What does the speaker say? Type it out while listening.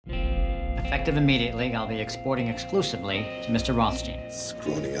Effective immediately, I'll be exporting exclusively to Mr. Rothstein.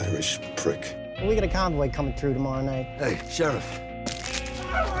 Scrawny Irish prick. We got a convoy coming through tomorrow night. Hey, Sheriff.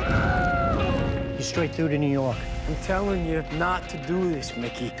 You're straight through to New York. I'm telling you not to do this,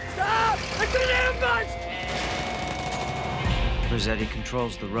 Mickey. Stop! It's an ambush! Rosetti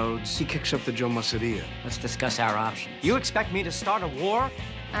controls the roads. He kicks up the Joe Masseria. Let's discuss our options. You expect me to start a war?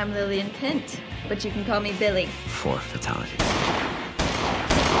 I'm Lillian Pint, but you can call me Billy. 4 fatalities.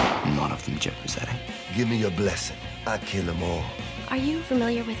 None of them Gyp Rosetti. Give me your blessing. I kill them all. Are you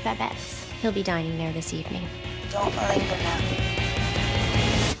familiar with Babette's? He'll be dining there this evening. Don't mind him now.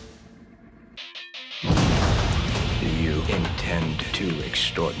 Do you intend to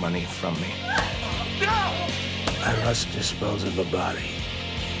extort money from me? I must dispose of a body.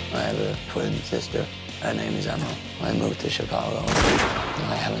 I have a twin sister. Her name is Emma. I moved to Chicago.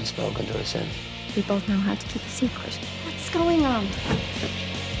 I haven't spoken to her since. We both know how to keep a secret. What's going on?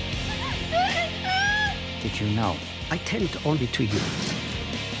 Did you know? I tend only to you.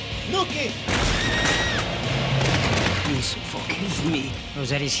 Nucky! Please forgive me.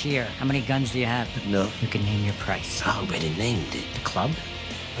 Rosetti's here. How many guns do you have? No. You can name your price. I already named it. The club?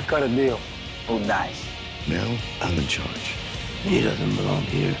 I got a deal. Who dies? Now I'm in charge. He doesn't belong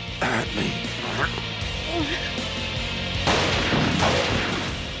here. Hurt me.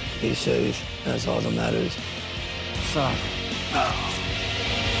 He's safe. That's all that matters. Son.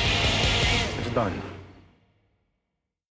 It's done.